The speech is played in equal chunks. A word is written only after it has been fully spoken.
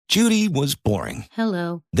Judy was boring.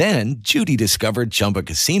 Hello. Then Judy discovered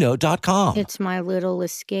ChumbaCasino.com. It's my little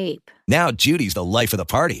escape. Now Judy's the life of the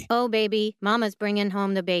party. Oh, baby, mama's bringing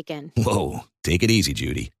home the bacon. Whoa, take it easy,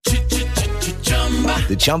 Judy.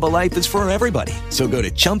 The Chumba life is for everybody. So go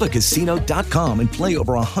to ChumbaCasino.com and play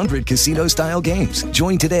over 100 casino-style games.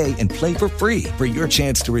 Join today and play for free for your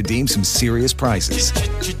chance to redeem some serious prizes.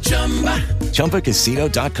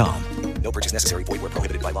 ChumbaCasino.com. No purchase necessary. Void where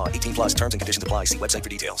prohibited by law. 18 plus terms and conditions apply. See website for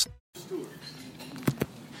details.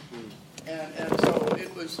 And so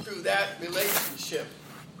it was through that relationship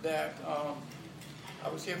that I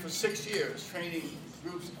was here for 6 years, training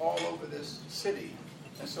groups all over this city.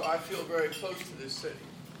 And so I feel very close to this city.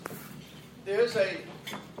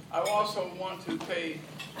 I also want to pay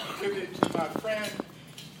tribute to my friend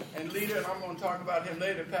and leader, and I'm going to talk about him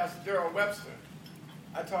later, Pastor Darrell Webster.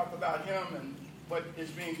 I talk about him and what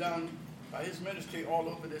is being done by his ministry all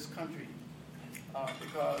over this country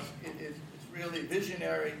because it's really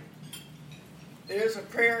visionary. There's a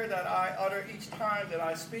prayer that I utter each time that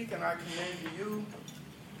I speak, and I commend to you.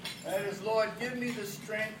 And that is, Lord, give me the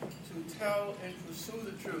strength to tell and pursue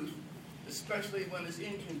the truth, especially when it's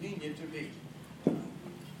inconvenient to me.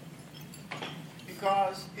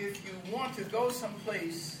 Because if you want to go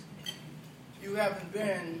someplace you haven't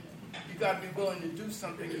been, you got to be willing to do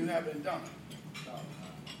something you haven't done.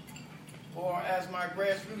 Or as my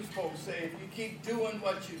grassroots folks say, if you keep doing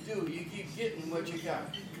what you do, you keep getting what you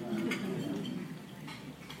got.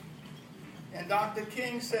 And Dr.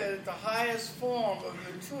 King said the highest form of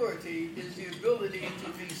maturity is the ability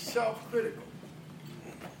to be self-critical.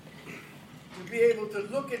 To be able to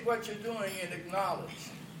look at what you're doing and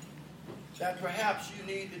acknowledge that perhaps you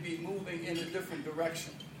need to be moving in a different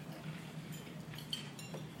direction.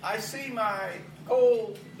 I see my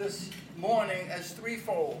goal this morning as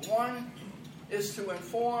threefold. One is to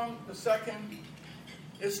inform, the second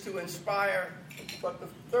is to inspire, but the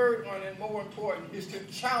third one, and more important, is to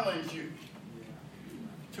challenge you.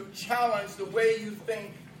 To challenge the way you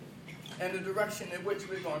think and the direction in which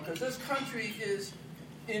we're going. Because this country is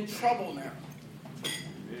in trouble now.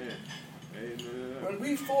 Yeah. Amen. When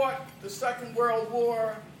we fought the Second World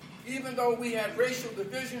War, even though we had racial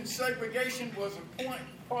division, segregation was a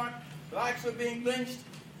part, blacks were being lynched,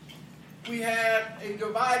 we had a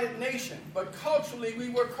divided nation. But culturally, we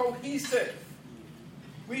were cohesive.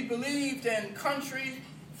 We believed in country,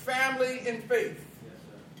 family, and faith.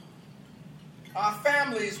 Our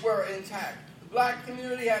families were intact. The black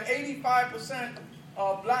community had 85%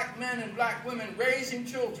 of black men and black women raising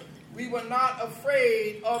children. We were not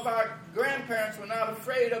afraid of our grandparents, were not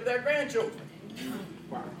afraid of their grandchildren.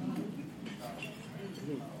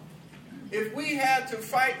 If we had to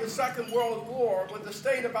fight the Second World War with the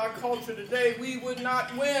state of our culture today, we would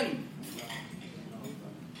not win.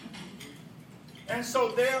 And so,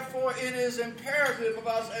 therefore, it is imperative of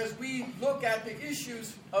us as we look at the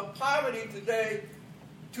issues of poverty today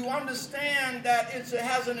to understand that it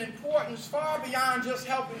has an importance far beyond just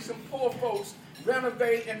helping some poor folks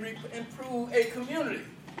renovate and improve a community.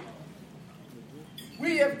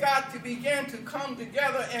 We have got to begin to come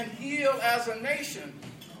together and heal as a nation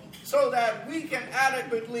so that we can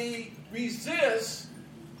adequately resist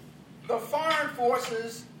the foreign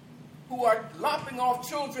forces who are lopping off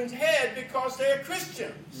children's head because they're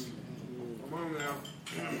Christians. Come on now.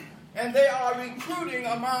 And they are recruiting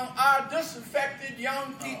among our disaffected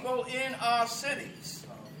young people in our cities.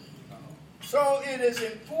 So it is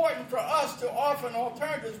important for us to offer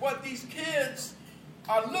alternatives. What these kids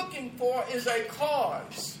are looking for is a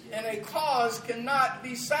cause, and a cause cannot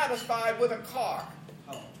be satisfied with a car.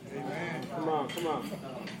 Amen. Come on.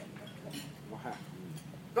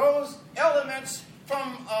 Those elements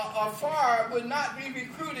from afar would not be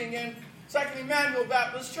recruiting in Second Emmanuel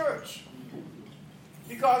Baptist Church.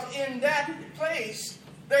 Because in that place,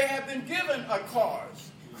 they have been given a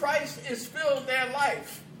cause. Christ has filled their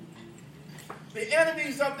life. The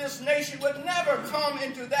enemies of this nation would never come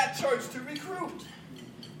into that church to recruit.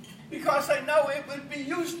 Because they know it would be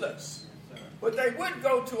useless. But they would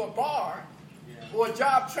go to a bar or a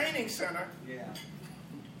job training center.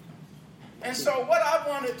 And so what I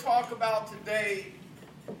want to talk about today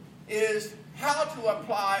is how to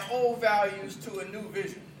apply old values to a new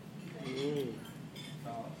vision.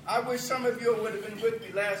 I wish some of you would have been with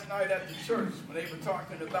me last night at the church when they were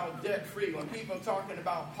talking about debt-free, when people are talking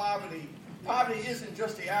about poverty. Poverty isn't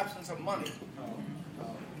just the absence of money.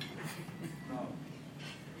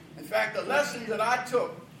 In fact, the lesson that I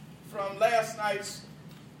took from last night's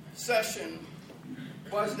session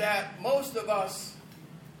was that most of us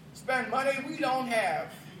spend money we don't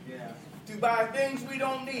have to buy things we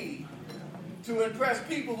don't need to impress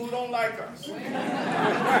people who don't like us.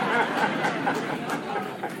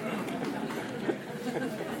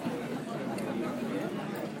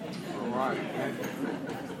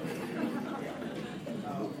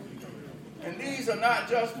 not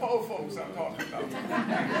just poor folks I'm talking about.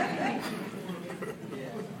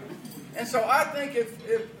 And so I think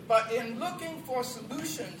but in looking for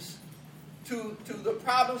solutions to the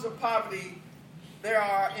problems of poverty, there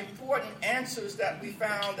are important answers that we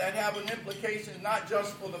found that have an implication not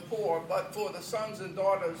just for the poor, but for the sons and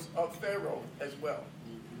daughters of Pharaoh as well,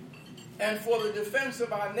 and for the defense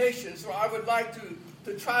of our nation. So I would like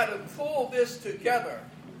to try to pull this together.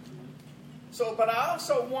 So, but I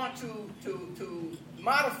also want to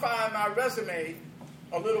modify my resume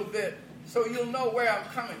a little bit so you'll know where I'm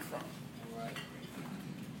coming from. All right.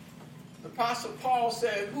 The Apostle Paul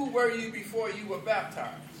said, "Who were you before you were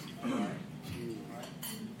baptized?" All right.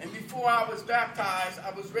 And before I was baptized,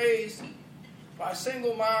 I was raised by a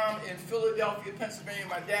single mom in Philadelphia, Pennsylvania.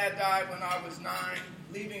 My dad died when I was 9,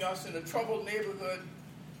 leaving us in a troubled neighborhood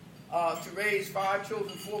to raise 5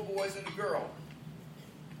 children, 4 boys and a girl.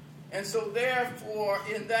 And so therefore,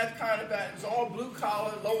 in that kind of, it was all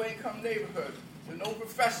blue-collar, low-income neighborhood, with no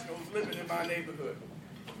professionals living in my neighborhood.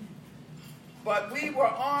 But we were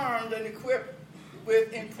armed and equipped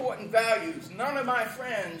with important values. None of my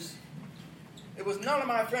friends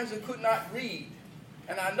who could not read.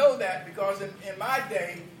 And I know that because in my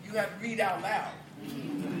day, you had to read out loud.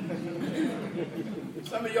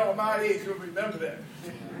 Some of y'all my age will remember that.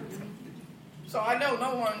 So I know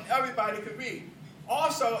everybody could read.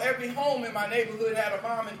 Also, every home in my neighborhood had a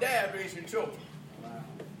mom and dad raising children.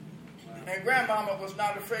 And grandmama was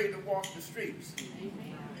not afraid to walk the streets.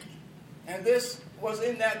 And this was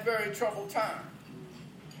in that very troubled time.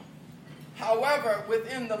 However,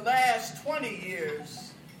 within the last 20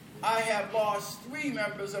 years, I have lost 3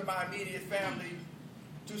 members of my immediate family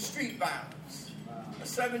to street violence. A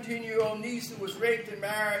 17-year-old niece who was raped and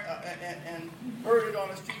married and murdered on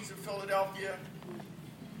the streets of Philadelphia.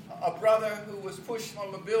 A brother who was pushed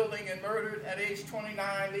from a building and murdered at age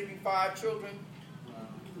 29, leaving 5 children.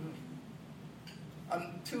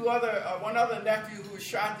 One other nephew who was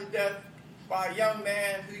shot to death by a young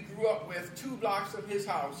man who he grew up with 2 blocks of his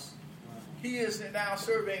house. He is now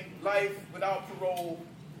serving life without parole,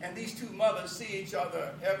 and these 2 mothers see each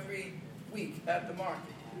other every week at the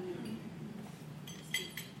market.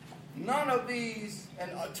 None of these,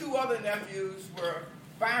 and 2 other nephews were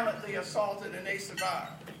violently assaulted and they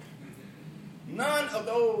survived. None of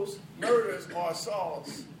those murders or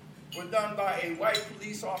assaults were done by a white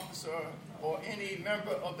police officer or any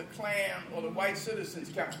member of the Klan or the White Citizens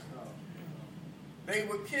Council. They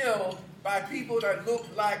were killed by people that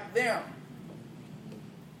looked like them.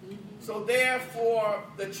 So therefore,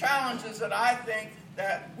 the challenges that I think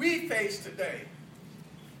that we face today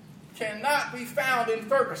cannot be found in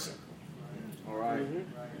Ferguson. All right.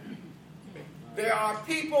 There are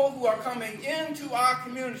people who are coming into our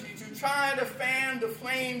community to try to fan the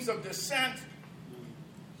flames of dissent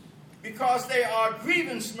because they are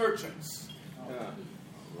grievance merchants.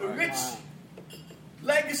 The rich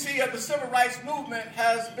legacy of the civil rights movement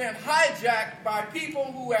has been hijacked by people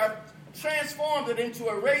who have transformed it into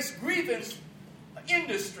a race grievance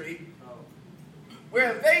industry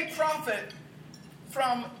where they profit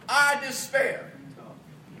from our despair.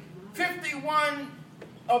 51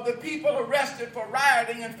 of the people arrested for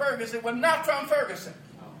rioting in Ferguson were not from Ferguson.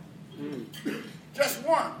 Just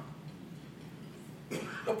 1.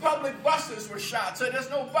 The public buses were shot, so there's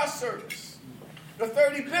no bus service. The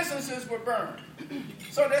 30 businesses were burned,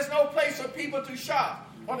 so there's no place for people to shop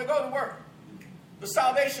or to go to work. The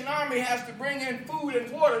Salvation Army has to bring in food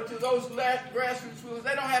and water to those grassroots schools.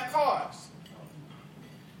 They don't have cars.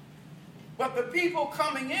 But the people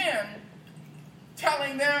coming in,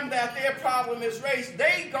 telling them that their problem is race,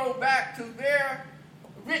 they go back to their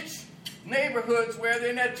rich neighborhoods where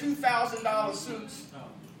they're in their $2,000 suits,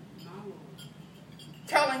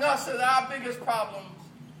 telling us that our biggest problem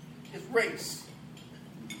is race.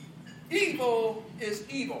 Evil is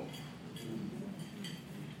evil.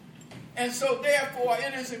 And so, therefore,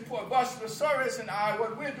 it is important. Buster Soros and I,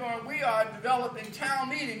 what we're doing, we are developing town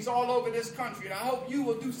meetings all over this country. And I hope you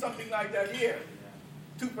will do something like that here.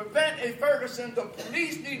 To prevent a Ferguson, the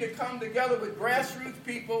police need to come together with grassroots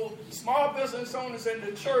people, small business owners, and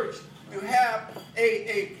the church to have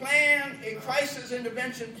a plan, a crisis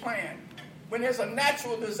intervention plan. When there's a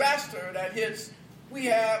natural disaster that hits, we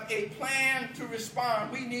have a plan to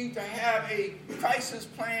respond. We need to have a crisis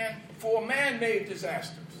plan for man-made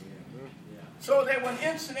disasters. So that when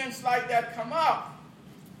incidents like that come up,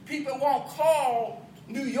 people won't call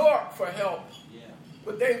New York for help,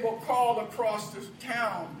 but they will call across the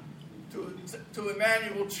town to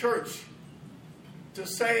Emmanuel Church to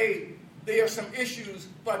say there are some issues,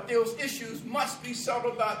 but those issues must be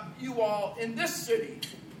settled by you all in this city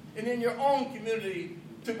and in your own community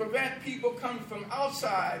to prevent people coming from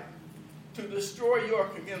outside to destroy your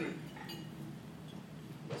community.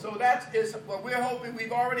 So that is what we're hoping.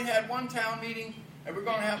 We've already had one town meeting, and we're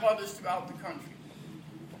going to have others throughout the country.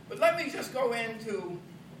 But let me just go into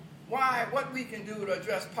what we can do to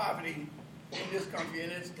address poverty in this country,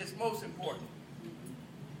 and it's most important.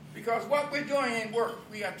 Because what we're doing ain't work.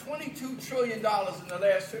 We got $22 trillion in the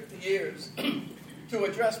last 50 years to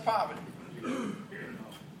address poverty.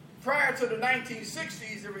 Prior to the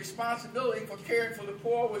 1960s, the responsibility for caring for the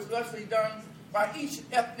poor was largely done by each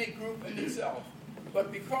ethnic group in itself.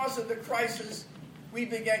 But because of the crisis,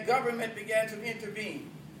 government began to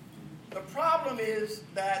intervene. The problem is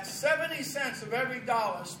that 70 cents of every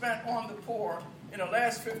dollar spent on the poor in the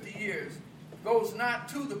last 50 years goes not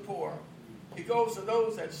to the poor, it goes to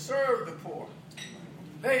those that serve the poor.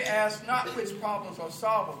 They ask not which problems are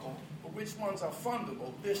solvable, but which ones are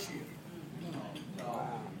fundable this year.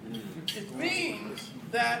 It means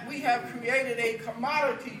that we have created a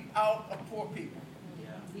commodity out of poor people.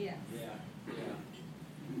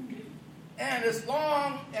 And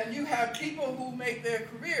and you have people who make their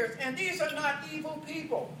careers, and these are not evil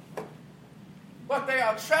people, but they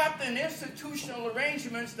are trapped in institutional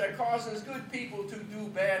arrangements that causes good people to do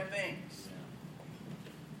bad things.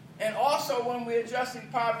 And also, when we're addressing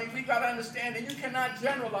poverty, we got to understand that you cannot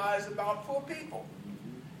generalize about poor people.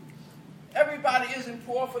 Everybody isn't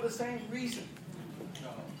poor for the same reason.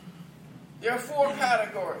 There are 4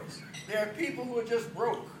 categories. There are people who are just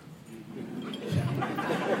broke.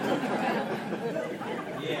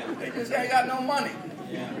 They just ain't got no money.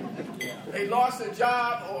 They lost a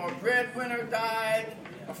job, or a breadwinner died,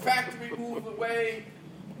 a factory moved away.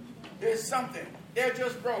 There's something. They're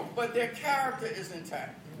just broke, but their character is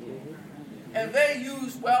intact. And they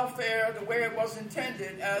use welfare the way it was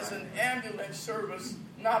intended, as an ambulance service,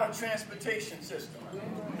 not a transportation system.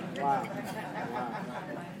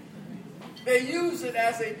 They use it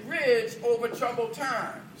as a bridge over troubled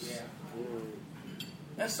times.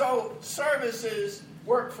 And so services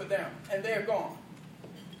work for them, and they're gone.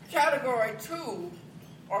 Category 2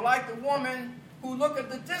 are like the woman who look at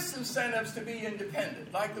the disincentives to be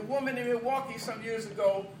independent. Like the woman in Milwaukee some years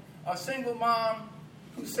ago, a single mom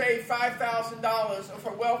who saved $5,000 of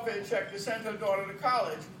her welfare check to send her daughter to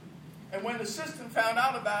college. And when the system found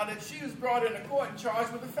out about it, she was brought into court and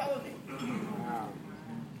charged with a felony.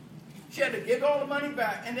 She had to give all the money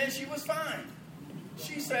back, and then she was fined.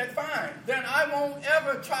 She said, fine, then I won't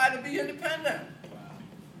ever try to be independent.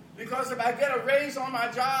 Because if I get a raise on my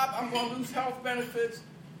job, I'm going to lose health benefits.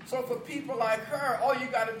 So for people like her, all you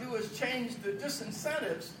got to do is change the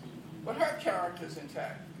disincentives, but her character's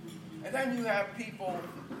intact. And then you have people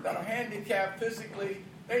that are handicapped physically.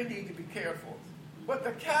 They need to be cared for. But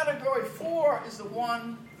the category 4 is the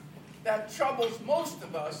one that troubles most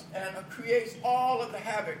of us and creates all of the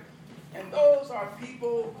havoc. And those are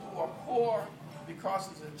people who are poor because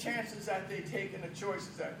of the chances that they take and the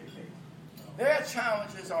choices that they make. Their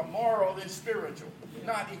challenges are moral and spiritual,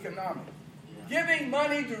 not economic. Giving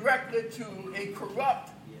money directly to a corrupt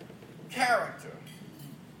character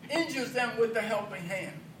injures them with the helping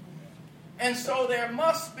hand. And so there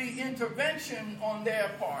must be intervention on their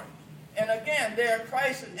part. And again, their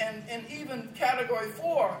crisis, and even category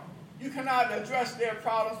 4, you cannot address their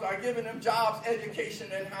problems by giving them jobs,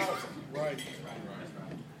 education, and housing. Right.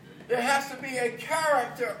 There has to be a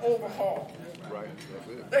character overhaul. Right.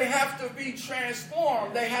 They have to be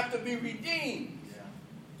transformed. They have to be redeemed.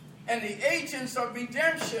 And the agents of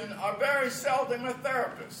redemption are very seldom a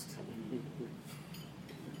therapist.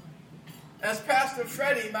 As Pastor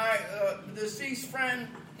Freddie, my deceased friend,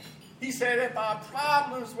 he said, if our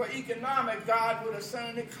problems were economic, God would have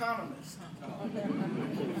sent an economist.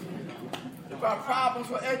 If our problems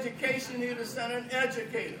were education, he would have sent an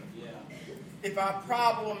educator. If our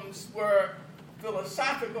problems were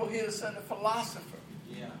philosophical, he would have sent a philosopher.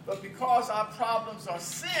 But because our problems are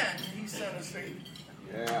sin, he sent a Savior.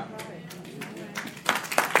 Yeah.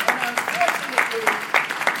 And unfortunately,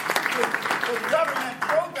 with government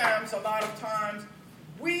programs, a lot of times,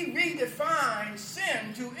 we redefine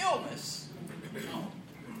sin to illness.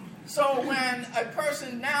 So when a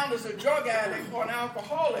person now is a drug addict or an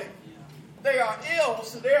alcoholic, they are ill,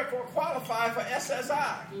 so therefore qualify for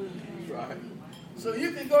SSI. Right. So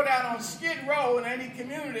you can go down on Skid Row in any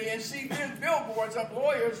community and see big billboards of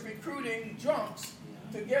lawyers recruiting drunks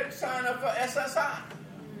to sign up for SSI.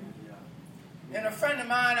 And a friend of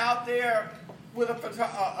mine out there with a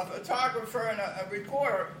photographer and a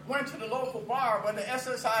reporter went to the local bar where the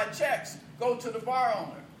SSI checks go to the bar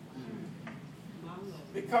owner.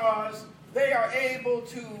 Because they are able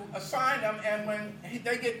to assign them, and when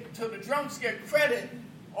they get to the drunks get credit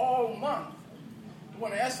all month.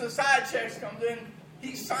 when the SSI checks comes in,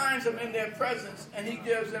 he signs them in their presence, and he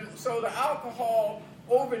gives them, so the alcohol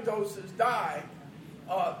overdoses die.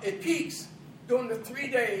 It peaks during the 3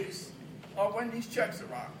 days when these checks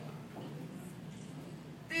arrive.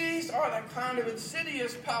 These are the kind of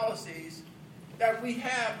insidious policies that we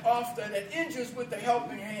have often that injures with the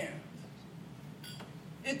helping hand.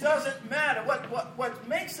 It doesn't matter. What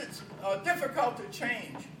makes it difficult to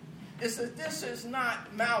change is that this is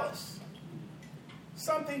not malice.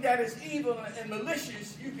 Something that is evil and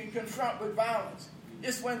malicious you can confront with violence.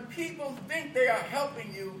 It's when people think they are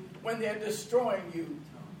helping you when they're destroying you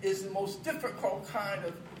is the most difficult kind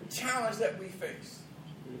of challenge that we face.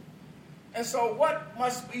 And so what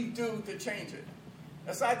must we do to change it?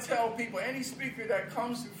 As I tell people, any speaker that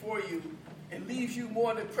comes before you and leaves you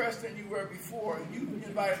more depressed than you were before, you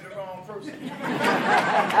invited the wrong person.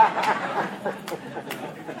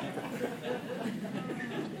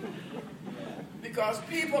 Because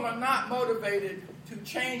people are not motivated to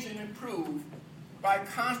change and improve by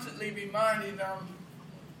constantly reminding them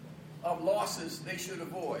of losses they should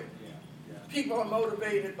avoid. People are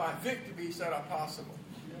motivated by victories that are possible.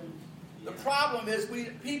 The problem is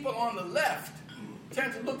people on the left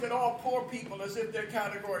tend to look at all poor people as if they're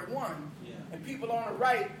category 1. And people on the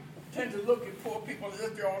right tend to look at poor people as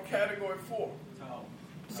if they're all category 4.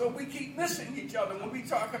 So we keep missing each other when we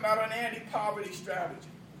talk about an anti-poverty strategy.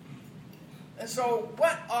 And so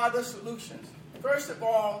what are the solutions? First of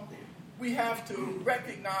all, we have to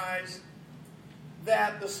recognize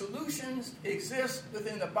that the solutions exist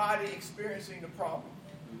within the body experiencing the problem.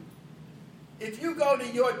 If you go to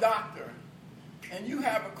your doctor and you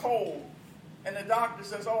have a cold and the doctor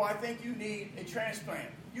says, oh, I think you need a transplant,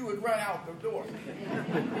 you would run out the door.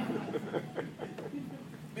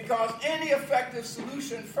 Because any effective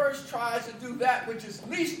solution first tries to do that which is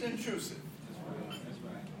least intrusive.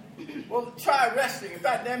 Well, try resting. In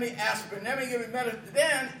fact, let me aspirin. Let me give you medicine.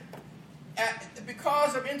 Then,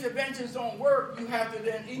 because of interventions don't work, you have to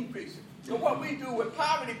then increase it. So what we do with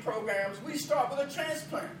poverty programs, we start with a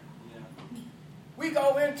transplant. We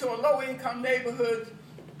go into a low-income neighborhood,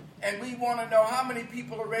 and we want to know how many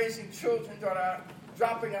people are raising children that are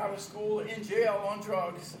dropping out of school, in jail, on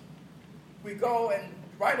drugs. We go and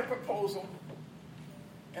write a proposal,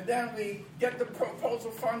 and then we get the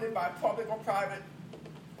proposal funded by public or private,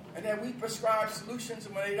 and then we prescribe solutions,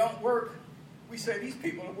 and when they don't work, we say these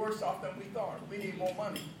people are worse off than we thought. We need more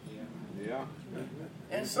money. Yeah.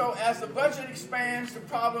 And so as the budget expands, the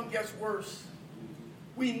problem gets worse.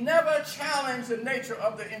 We never challenge the nature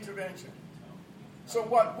of the intervention. So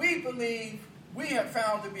what we believe we have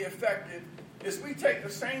found to be effective is we take the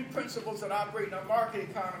same principles that operate in the market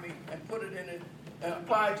economy and put it in it and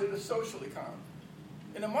apply it to the social economy.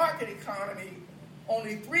 In the market economy,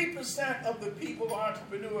 only 3% of the people are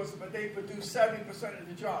entrepreneurs, but they produce 70% of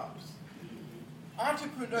the jobs.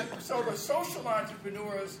 So the social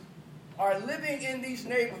entrepreneurs are living in these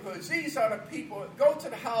neighborhoods. These are the people, go to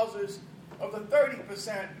the houses of the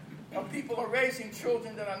 30% of people who are raising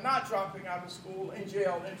children that are not dropping out of school, in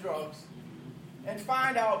jail, in drugs, and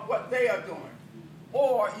find out what they are doing.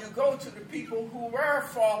 Or you go to the people who were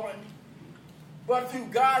fallen, but through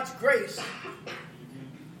God's grace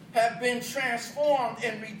have been transformed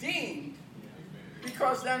and redeemed,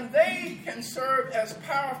 because then they can serve as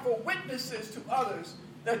powerful witnesses to others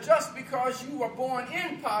that just because you were born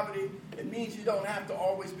in poverty, it means you don't have to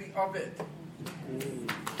always be of it.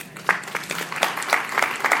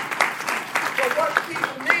 So what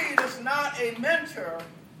people need is not a mentor,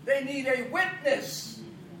 they need a witness.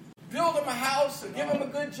 Build them a house or give them a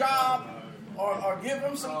good job or give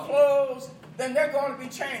them some clothes, then they're going to be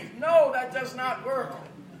changed. No, that does not work.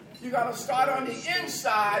 You got to start on the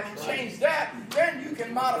inside and change that. Then you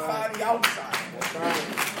can modify the outside. That's right.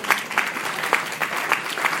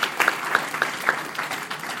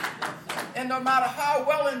 And no matter how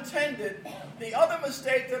well intended, the other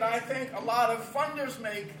mistake that I think a lot of funders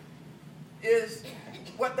make is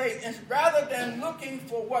rather than looking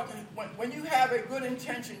for when you have a good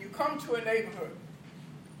intention, you come to a neighborhood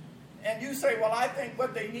and you say, well, I think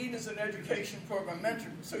what they need is an education program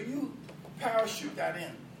mentoring. So you parachute that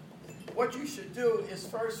in. What you should do is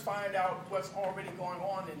first find out what's already going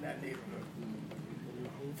on in that neighborhood.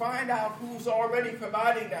 Find out who's already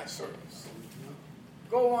providing that service.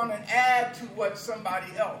 Go on and add to what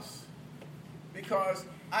somebody else. Because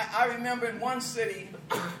I remember in one city,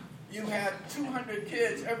 you had 200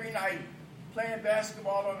 kids every night playing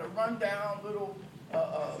basketball on a rundown little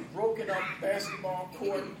broken up basketball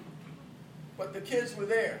court. But the kids were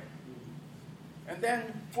there. And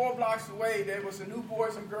then 4 blocks away, there was a new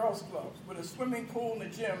Boys and Girls Club with a swimming pool and a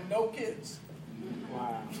gym, no kids.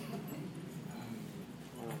 Wow.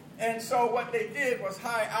 And so what they did was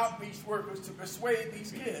hire outreach workers to persuade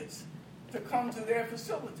these kids to come to their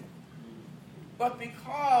facility. But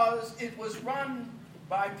because it was run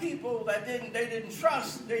by people that they didn't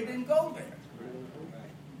trust, they didn't go there.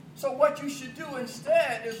 So what you should do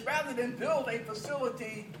instead is, rather than build a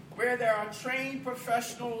facility where there are trained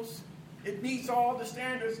professionals, it meets all the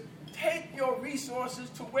standards, take your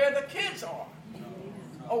resources to where the kids are,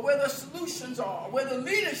 or where the solutions are, where the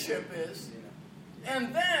leadership is,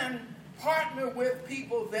 and then partner with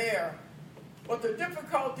people there. But the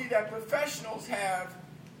difficulty that professionals have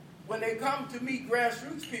when they come to meet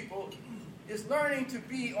grassroots people is learning to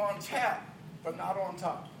be on tap, but not on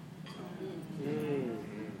top.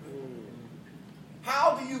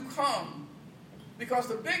 How do you come? Because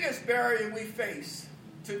the biggest barrier we face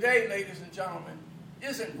today, ladies and gentlemen,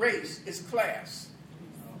 isn't race, it's class.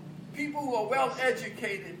 People who are well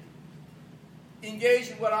educated engage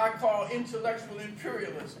in what I call intellectual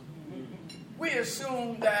imperialism. We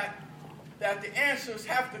assume that the answers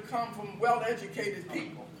have to come from well-educated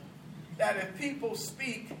people. That if people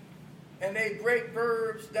speak and they break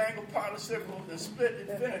verbs, dangle participles, and split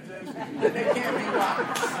infinitives, then they can't be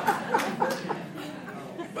wise.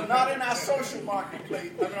 But not in our social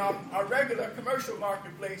marketplace, in our regular commercial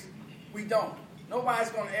marketplace, we don't.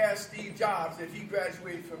 Nobody's going to ask Steve Jobs if he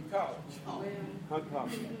graduated from college.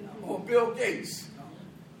 Or Bill Gates.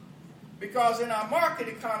 Because in our market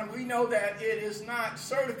economy, we know that it is not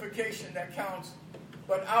certification that counts,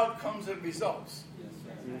 but outcomes and results.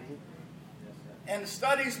 And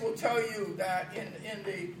studies will tell you that in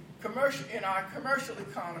our commercial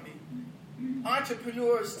economy,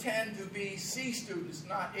 entrepreneurs tend to be C students,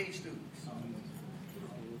 not A students.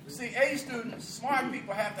 See, A students, smart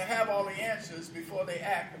people, have to have all the answers before they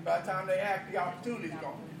act. And by the time they act, the opportunity's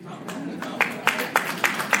gone.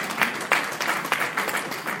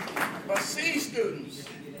 But C students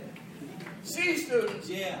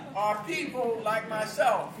are people like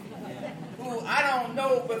myself who I don't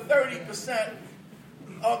know but 30%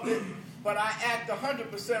 of it, but I act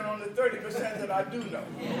 100% on the 30% that I do know.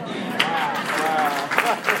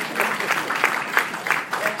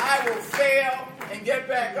 And I will fail and get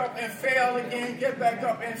back up and fail again, get back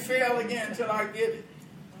up and fail again until I get it.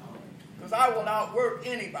 Because I will outwork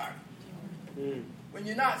anybody. When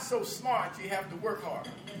you're not so smart, you have to work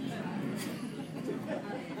harder.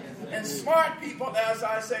 And smart people, as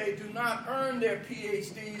I say, do not earn their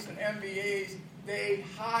PhDs and MBAs, they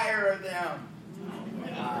hire them.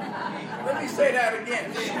 Let me say that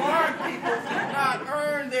again. Smart people do not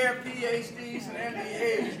earn their PhDs and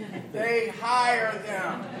MBAs, they hire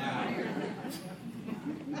them.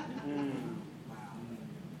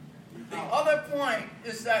 The other point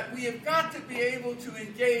is that we have got to be able to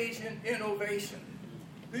engage in innovation.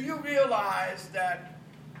 Do you realize that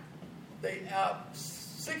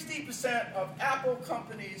 60% of Apple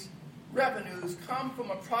companies' revenues come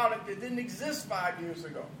from a product that didn't exist 5 years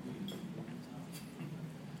ago?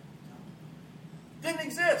 Didn't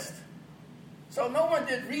exist. So no one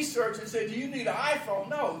did research and said, do you need an iPhone?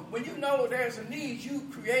 No. When you know there's a need, you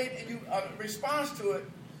create and you response to it,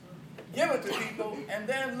 give it to people, and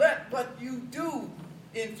then but you do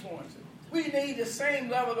influence it. We need the same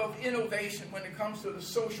level of innovation when it comes to the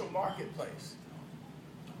social marketplace.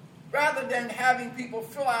 Rather than having people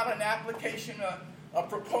fill out an application, a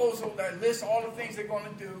proposal that lists all the things they're going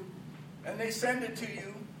to do, and they send it to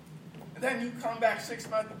you, and then you come back 6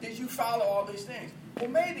 months, did you follow all these things? Well,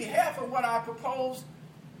 maybe half of what I proposed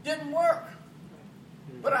didn't work.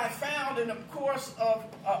 But I found in the course of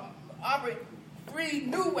operating 3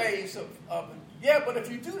 new ways of it. Yeah, but if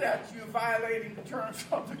you do that, you're violating the terms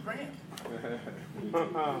of the grant.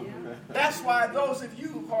 That's why those of you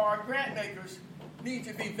who are grant makers need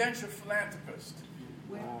to be venture philanthropists.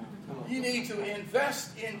 You need to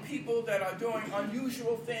invest in people that are doing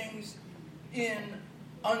unusual things in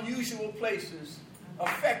unusual places,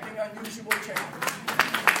 affecting unusual changes.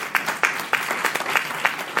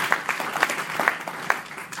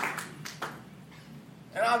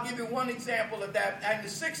 And I'll give you one example of that. In the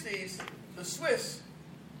 60s, the Swiss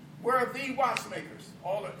were the watchmakers.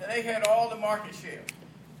 They had all the market share.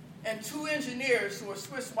 And 2 engineers who were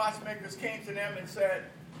Swiss watchmakers came to them and said,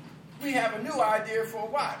 we have a new idea for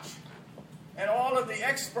a watch. And all of the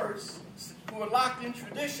experts who were locked in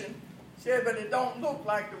tradition said, but it don't look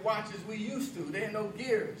like the watches we used to. There are no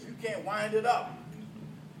gears. You can't wind it up.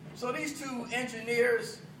 So these 2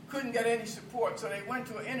 engineers couldn't get any support, so they went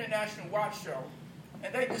to an international watch show,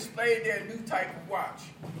 and they displayed their new type of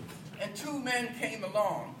watch. And 2 men came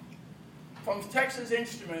along from Texas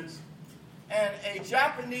Instruments and a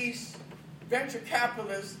Japanese venture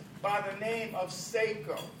capitalist by the name of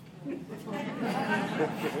Seiko.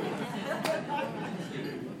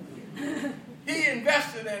 He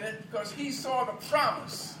invested in it because he saw the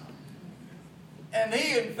promise. And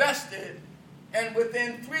he invested, and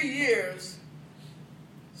within 3 years,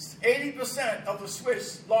 80% of the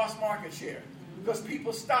Swiss lost market share because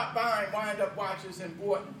people stopped buying wind-up watches and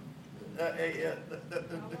bought the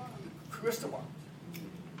crystal watch.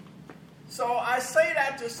 So I say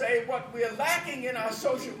that to say what we're lacking in our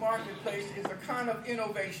social marketplace is a kind of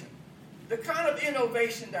innovation. The kind of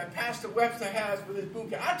innovation that Pastor Webster has with his boot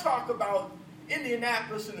camp. I talk about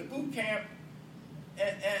Indianapolis and the boot camp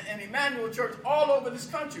and Emmanuel Church all over this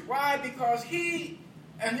country. Why? Because he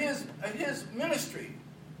and his ministry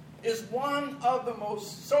is one of the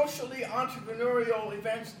most socially entrepreneurial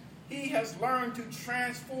events. He has learned to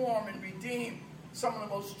transform and redeem some of the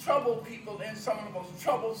most troubled people in some of the most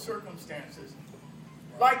troubled circumstances.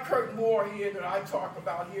 Like Kurt Moore here that I talk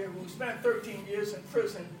about here, who spent 13 years in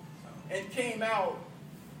prison and came out.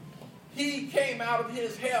 He came out of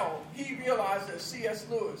his hell. He realized that C.S.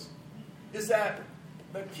 Lewis is that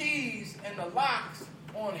the keys and the locks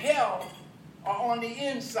on hell are on the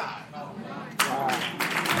inside.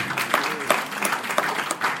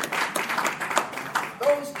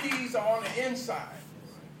 Those keys are on the inside.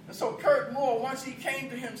 And so Kurt Moore, once he came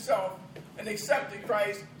to himself and accepted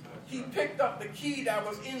Christ, he picked up the key that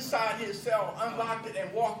was inside his cell, unlocked it,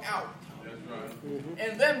 and walked out. That's right.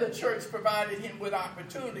 And then the church provided him with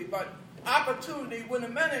opportunity. But opportunity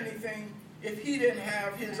wouldn't have meant anything if he didn't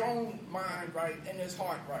have his own mind right and his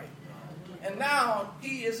heart right. And now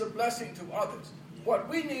he is a blessing to others. What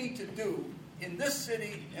we need to do in this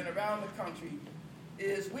city and around the country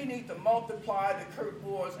is we need to multiply the Kurt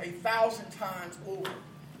Moores 1,000 times over.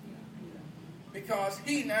 Because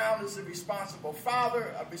he now is a responsible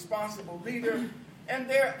father, a responsible leader, and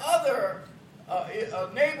there are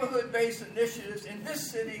other neighborhood-based initiatives in this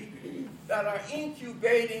city that are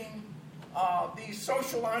incubating these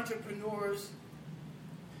social entrepreneurs.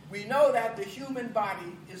 We know that the human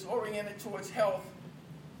body is oriented towards health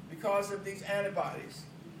because of these antibodies.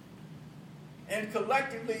 And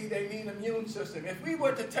collectively, they mean immune system. If we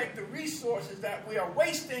were to take the resources that we are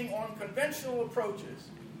wasting on conventional approaches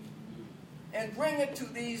and bring it to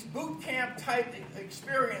these boot camp type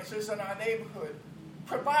experiences in our neighborhood,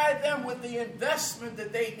 provide them with the investment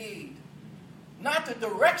that they need, not the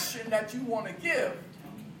direction that you want to give,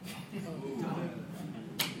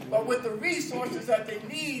 but with the resources that they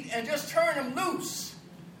need, and just turn them loose.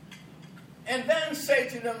 And then say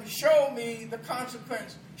to them, show me the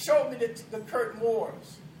consequence, show me the Kurt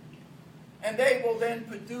Moores. And they will then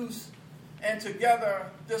produce, and together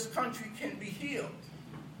this country can be healed.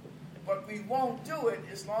 But we won't do it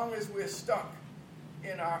as long as we're stuck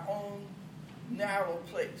in our own narrow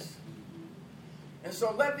place. And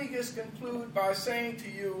so let me just conclude by saying to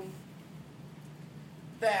you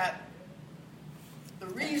that the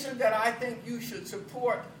reason that I think you should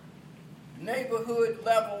support neighborhood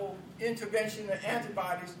level intervention and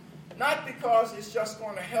antibodies, not because it's just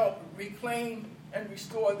going to help reclaim and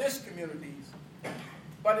restore this communities,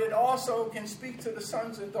 but it also can speak to the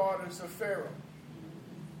sons and daughters of Pharaoh.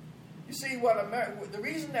 You see, the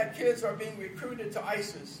reason that kids are being recruited to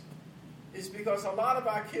ISIS is because a lot of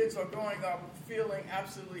our kids are growing up feeling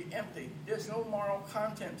absolutely empty. There's no moral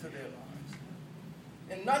content to their lives.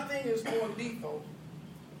 And nothing is more lethal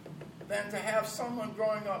than to have someone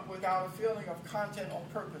growing up without a feeling of content or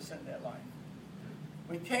purpose in their life.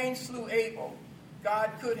 When Cain slew Abel,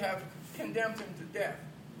 God could have condemned him to death,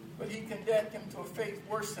 but he condemned him to a fate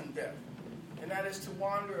worse than death, and that is to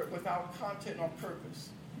wander without content or purpose.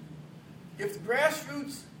 If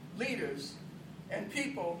grassroots leaders and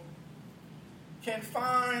people can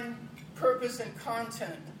find purpose and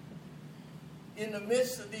content in the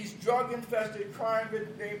midst of these drug-infested,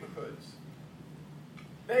 crime-ridden neighborhoods,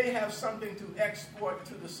 they have something to export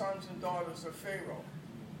to the sons and daughters of Pharaoh.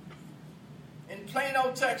 In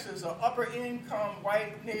Plano, Texas, an upper-income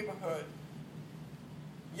white neighborhood,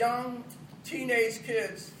 young teenage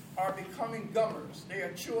kids are becoming gummers. They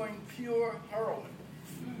are chewing pure heroin.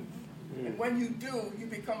 And when you do, you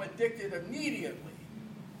become addicted immediately.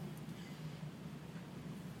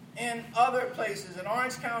 In other places, in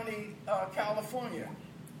Orange County, California,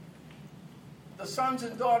 the sons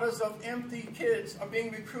and daughters of empty kids are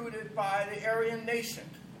being recruited by the Aryan Nation.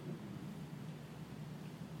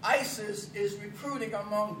 ISIS is recruiting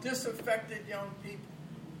among disaffected young people.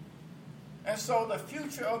 And so the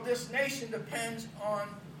future of this nation depends on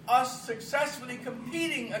us successfully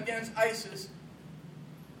competing against ISIS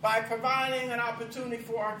by providing an opportunity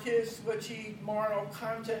for our kids to achieve moral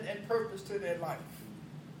content and purpose to their life.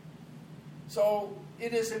 So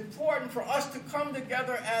it is important for us to come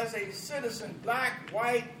together as a citizen, black,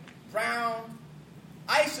 white, brown.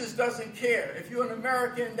 ISIS doesn't care. If you're an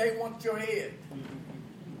American, they want your head.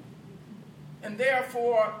 And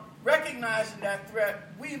therefore, recognizing that threat,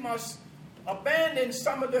 we must abandon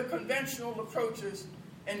some of the conventional approaches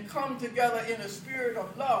and come together in a spirit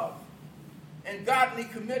of love and godly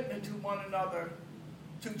commitment to one another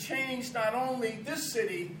to change not only this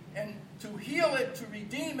city and to heal it, to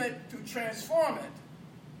redeem it, to transform it,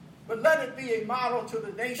 but let it be a model to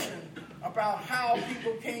the nation about how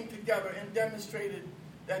people came together and demonstrated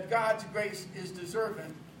that God's grace is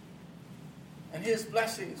deserving and his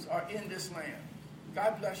blessings are in this land.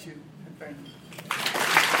 God bless you and thank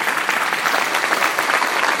you.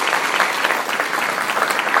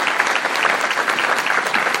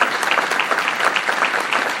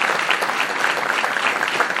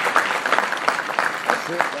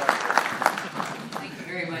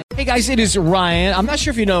 Hey guys, it is Ryan. I'm not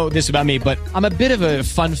sure if you know this about me, but I'm a bit of a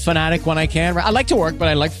fun fanatic when I can. I like to work, but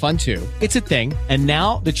I like fun too. It's a thing. And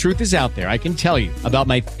now the truth is out there. I can tell you about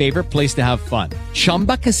my favorite place to have fun.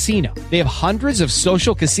 Chumba Casino. They have hundreds of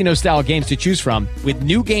social casino style games to choose from with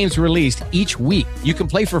new games released each week. You can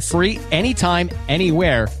play for free anytime,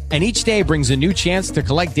 anywhere. And each day brings a new chance to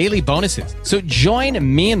collect daily bonuses. So join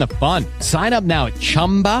me in the fun. Sign up now at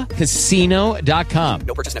ChumbaCasino.com.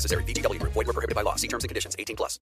 No purchase necessary. VGW Group. Void where prohibited by law. See terms and conditions. 18+.